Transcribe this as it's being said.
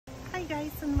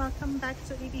guys, and welcome back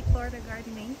to EB Florida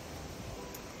Gardening.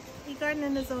 We garden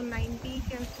in the Zone 9B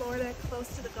here in Florida, close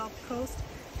to the Gulf Coast.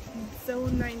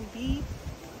 Zone 9B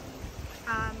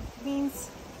means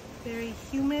very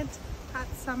humid, hot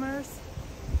summers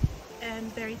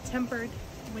and very tempered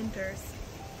winters.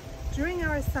 During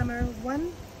our summer,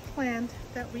 one plant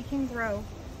that we can grow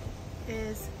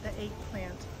is the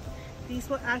eggplant. These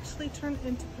will actually turn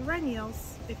into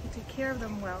perennials if you take care of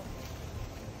them well.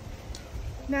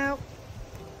 Now,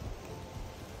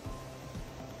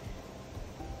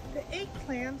 the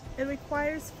eggplant, it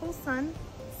requires full sun,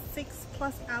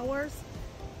 6+ hours.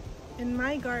 In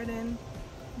my garden,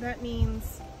 that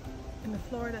means in the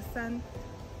Florida sun,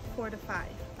 4 to 5.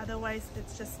 Otherwise,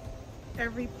 it's just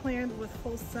every plant with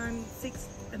full sun,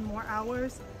 6 and more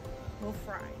hours will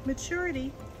fry.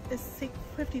 Maturity is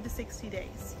 50 to 60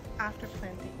 days after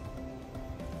planting.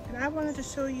 And I wanted to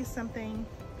show you something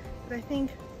that I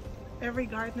think every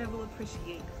gardener will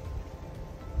appreciate.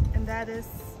 And that is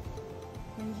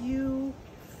when you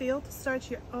fail to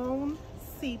start your own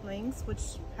seedlings,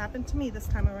 which happened to me this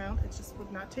time around, it just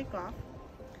would not take off,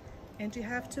 and you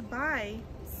have to buy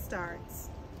starts.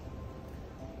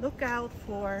 Look out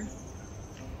for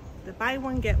the buy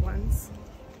one get ones.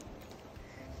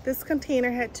 This container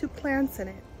had 2 plants in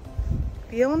it.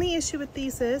 The only issue with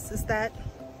these is that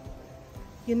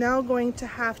you're now going to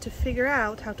have to figure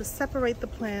out how to separate the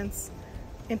plants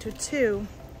into 2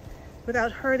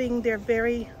 without hurting their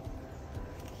very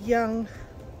young,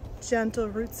 gentle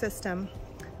root system.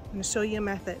 I'm going to show you a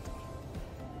method.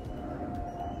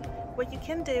 What you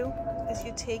can do is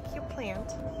you take your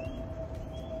plant,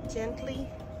 gently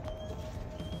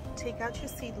take out your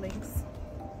seedlings,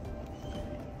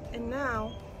 and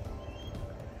now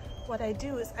what I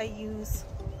do is I use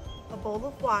a bowl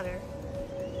of water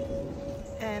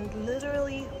and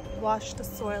literally wash the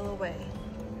soil away.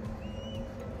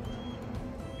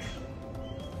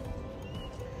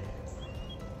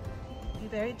 Be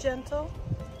very gentle.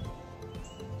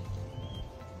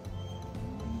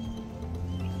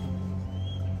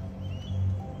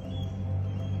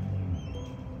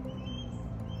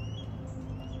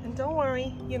 And don't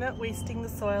worry, you're not wasting the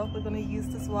soil. We're going to use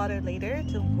this water later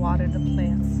to water the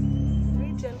plants.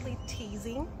 Very gently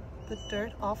teasing the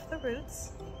dirt off the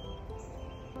roots.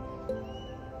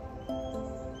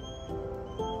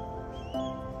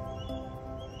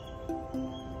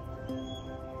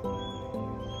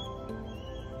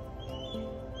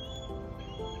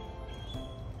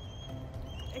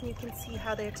 And you can see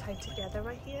how they're tied together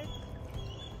right here.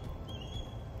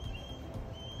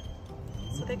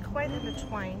 So they're quite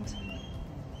intertwined.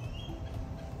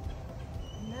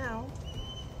 Now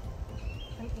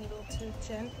I'm able to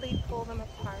gently pull them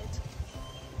apart.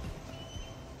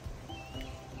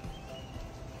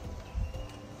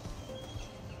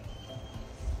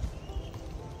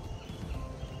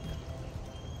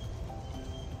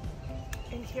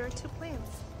 And here are 2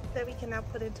 plants that we can now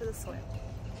put into the soil.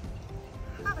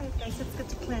 Alright guys, let's get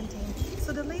to planting.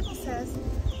 So the label says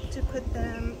to put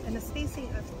them in a spacing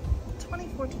of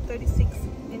 24 to 36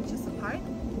 inches apart.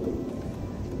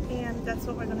 And that's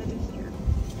what we're going to do here.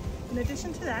 In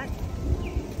addition to that,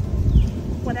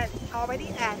 what I already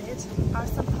added are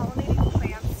some pollinating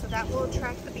plants, so that will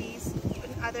attract the bees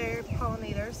and other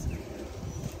pollinators,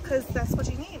 because that's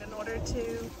what you need in order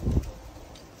to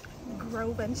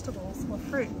grow vegetables or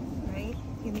fruit, right?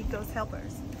 You need those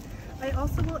helpers. I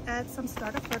also will add some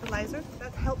starter fertilizer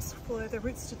that helps for the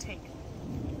roots to take.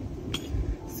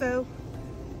 So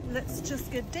let's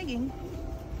just get digging.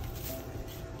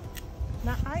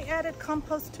 Now I added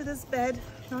compost to this bed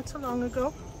not too long ago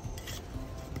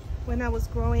when I was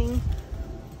growing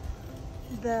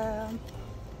the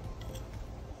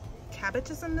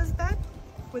cabbages in this bed,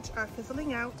 which are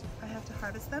fizzling out. I have to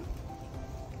harvest them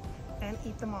and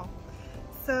eat them all.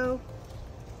 So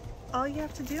all you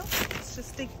have to do is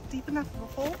just dig deep enough of a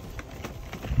hole,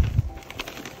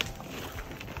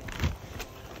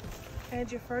 add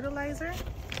your fertilizer,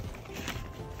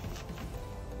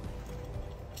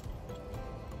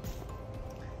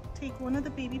 take one of the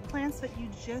baby plants that you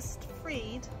just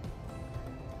freed,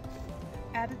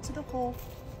 add it to the hole,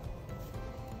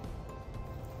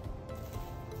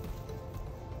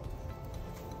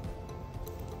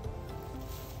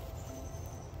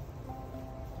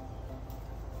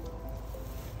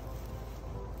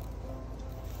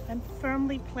 and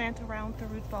firmly plant around the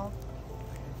root ball.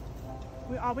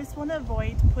 We always want to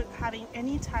avoid having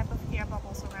any type of air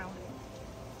bubbles around it.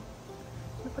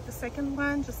 I'm going to put the second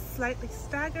one just slightly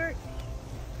staggered.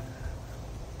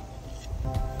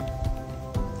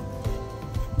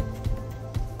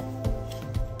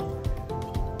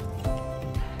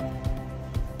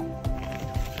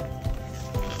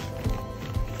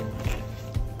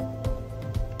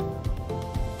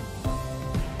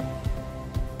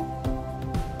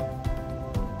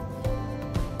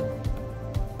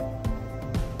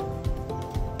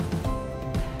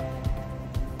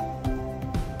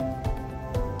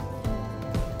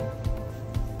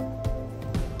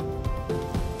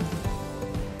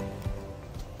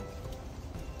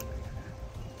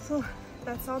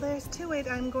 that's all there is to it.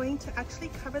 I'm going to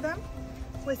actually cover them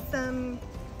with some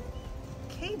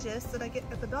cages that I get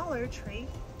at the Dollar Tree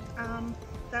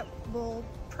that will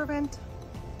prevent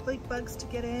like bugs to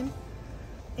get in,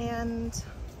 and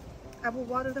I will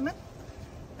water them in,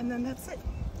 and then that's it.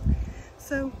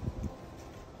 So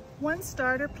one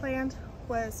starter plant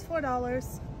was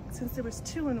 $4 since there was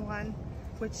 2 in 1,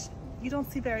 which you don't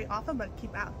see very often, but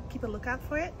keep a lookout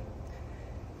for it.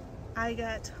 I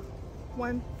got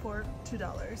one for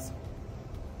 $2.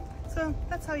 So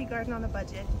that's how you garden on a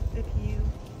budget if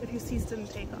your seeds didn't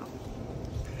take off.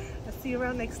 I'll see you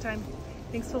around next time.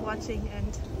 Thanks for watching,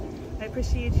 and I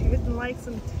appreciate you hitting likes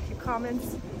and your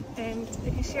comments. And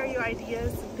if you share your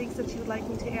ideas and things that you would like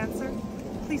me to answer,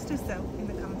 please do so in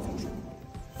the comments.